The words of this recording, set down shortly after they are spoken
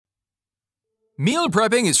Meal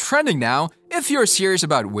prepping is trending now. If you're serious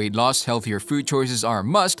about weight loss, healthier food choices are a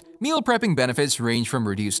must. Meal prepping benefits range from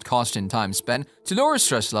reduced cost and time spent to lower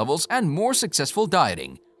stress levels and more successful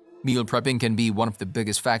dieting. Meal prepping can be one of the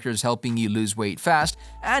biggest factors helping you lose weight fast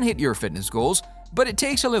and hit your fitness goals, but it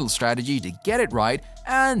takes a little strategy to get it right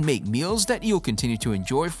and make meals that you'll continue to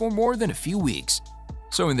enjoy for more than a few weeks.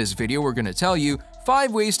 So in this video, we're going to tell you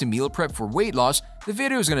 5 ways to meal prep for weight loss. The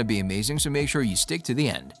video is going to be amazing, so make sure you stick to the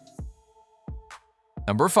end.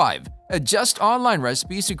 Number 5. Adjust online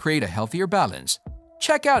recipes to create a healthier balance.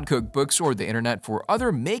 Check out cookbooks or the internet for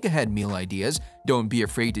other make-ahead meal ideas. Don't be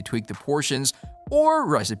afraid to tweak the portions or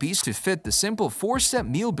recipes to fit the simple 4-step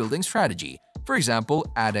meal building strategy. For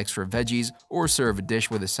example, add extra veggies or serve a dish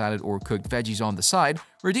with a salad or cooked veggies on the side,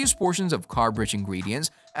 reduce portions of carb-rich ingredients,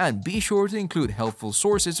 and be sure to include healthful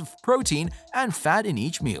sources of protein and fat in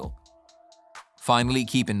each meal. Finally,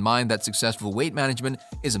 keep in mind that successful weight management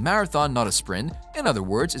is a marathon, not a sprint. In other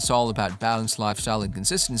words, it's all about balanced lifestyle and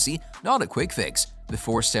consistency, not a quick fix. The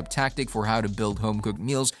 4-step tactic for how to build home-cooked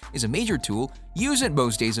meals is a major tool. Use it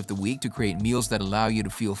most days of the week to create meals that allow you to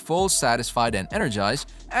feel full, satisfied, and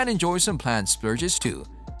energized, and enjoy some planned splurges too.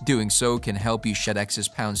 Doing so can help you shed excess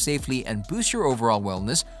pounds safely and boost your overall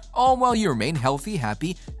wellness, all while you remain healthy,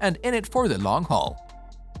 happy, and in it for the long haul.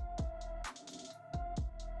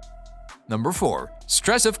 Number 4.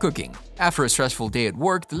 Stress of cooking. After a stressful day at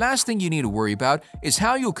work, the last thing you need to worry about is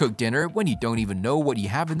how you'll cook dinner when you don't even know what you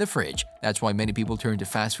have in the fridge. That's why many people turn to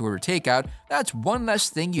fast food or takeout. That's one less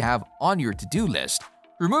thing you have on your to-do list.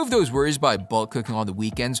 Remove those worries by bulk cooking on the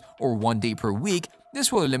weekends or one day per week.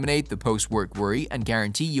 This will eliminate the post-work worry and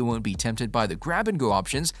guarantee you won't be tempted by the grab-and-go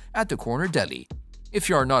options at the corner deli. If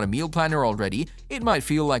you are not a meal planner already, it might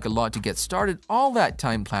feel like a lot to get started all that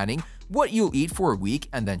time planning what you'll eat for a week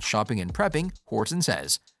and then shopping and prepping, Horton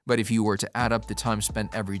says. But if you were to add up the time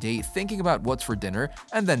spent every day thinking about what's for dinner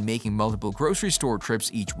and then making multiple grocery store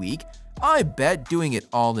trips each week, I bet doing it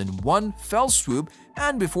all in one fell swoop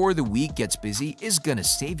and before the week gets busy is gonna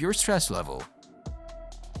save your stress level.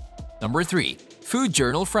 Number 3. Food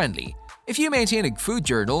journal friendly. If you maintain a food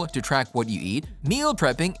journal to track what you eat, meal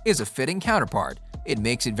prepping is a fitting counterpart. It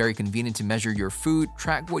makes it very convenient to measure your food,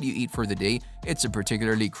 track what you eat for the day. It's a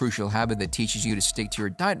particularly crucial habit that teaches you to stick to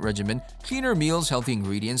your diet regimen. Cleaner meals, healthy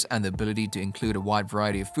ingredients, and the ability to include a wide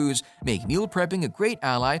variety of foods make meal prepping a great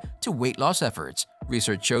ally to weight loss efforts.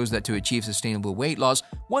 Research shows that to achieve sustainable weight loss,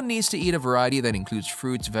 one needs to eat a variety that includes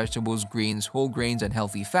fruits, vegetables, greens, whole grains, and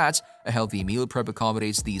healthy fats. A healthy meal prep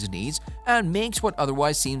accommodates these needs and makes what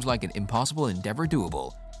otherwise seems like an impossible endeavor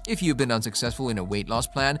doable. If you've been unsuccessful in a weight loss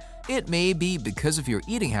plan, it may be because of your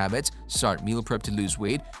eating habits. Start meal prep to lose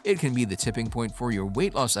weight. It can be the tipping point for your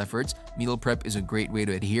weight loss efforts. Meal prep is a great way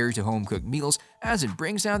to adhere to home-cooked meals as it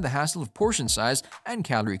brings down the hassle of portion size and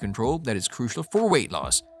calorie control that is crucial for weight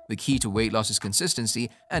loss. The key to weight loss is consistency,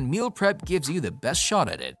 and meal prep gives you the best shot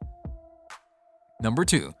at it. Number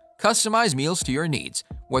 2. Customize meals to your needs.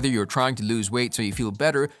 Whether you're trying to lose weight so you feel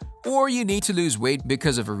better or you need to lose weight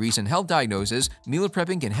because of a recent health diagnosis, meal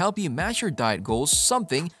prepping can help you match your diet goals,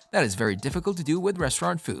 something that is very difficult to do with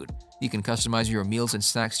restaurant food. You can customize your meals and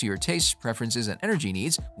snacks to your tastes, preferences, and energy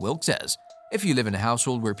needs, Wilk says. If you live in a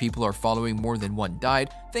household where people are following more than one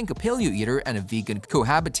diet, think a paleo eater and a vegan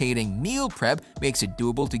cohabitating. Meal prep makes it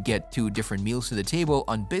doable to get 2 different meals to the table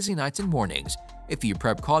on busy nights and mornings. If you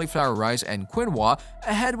prep cauliflower rice and quinoa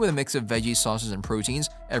ahead with a mix of veggies, sauces, and proteins,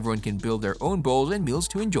 everyone can build their own bowls and meals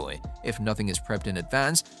to enjoy. If nothing is prepped in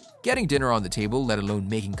advance, getting dinner on the table, let alone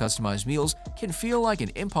making customized meals, can feel like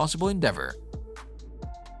an impossible endeavor.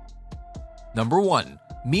 Number 1.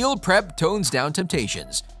 Meal prep tones down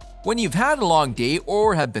temptations. When you've had a long day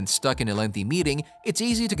or have been stuck in a lengthy meeting, it's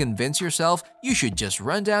easy to convince yourself you should just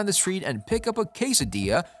run down the street and pick up a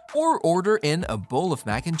quesadilla or order in a bowl of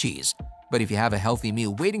mac and cheese. But if you have a healthy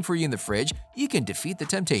meal waiting for you in the fridge, you can defeat the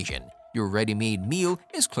temptation. Your ready-made meal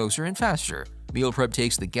is closer and faster. Meal prep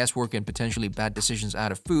takes the guesswork and potentially bad decisions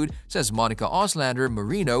out of food, says Monica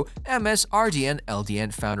Auslander-Marino, MS-RDN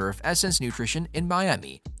LDN founder of Essence Nutrition in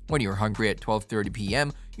Miami. When you're hungry at 12:30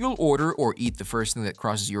 p.m., you'll order or eat the first thing that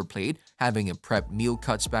crosses your plate. Having a prep meal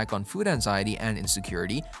cuts back on food anxiety and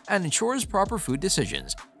insecurity and ensures proper food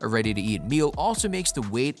decisions. A ready-to-eat meal also makes the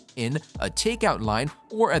wait in a takeout line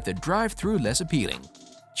or at the drive-thru less appealing.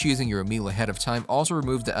 Choosing your meal ahead of time also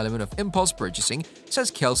removes the element of impulse purchasing, says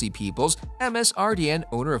Kelsey Peoples, MSRDN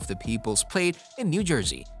owner of the People's Plate in New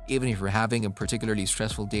Jersey. Even if you're having a particularly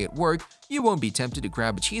stressful day at work, you won't be tempted to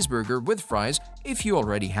grab a cheeseburger with fries if you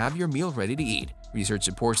already have your meal ready to eat. Research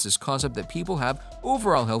supports this concept that people have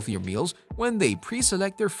overall healthier meals when they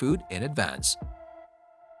pre-select their food in advance.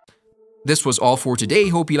 This was all for today.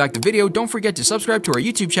 Hope you liked the video. Don't forget to subscribe to our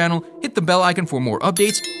YouTube channel, hit the bell icon for more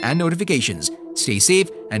updates and notifications. Stay safe,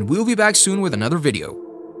 and we'll be back soon with another video.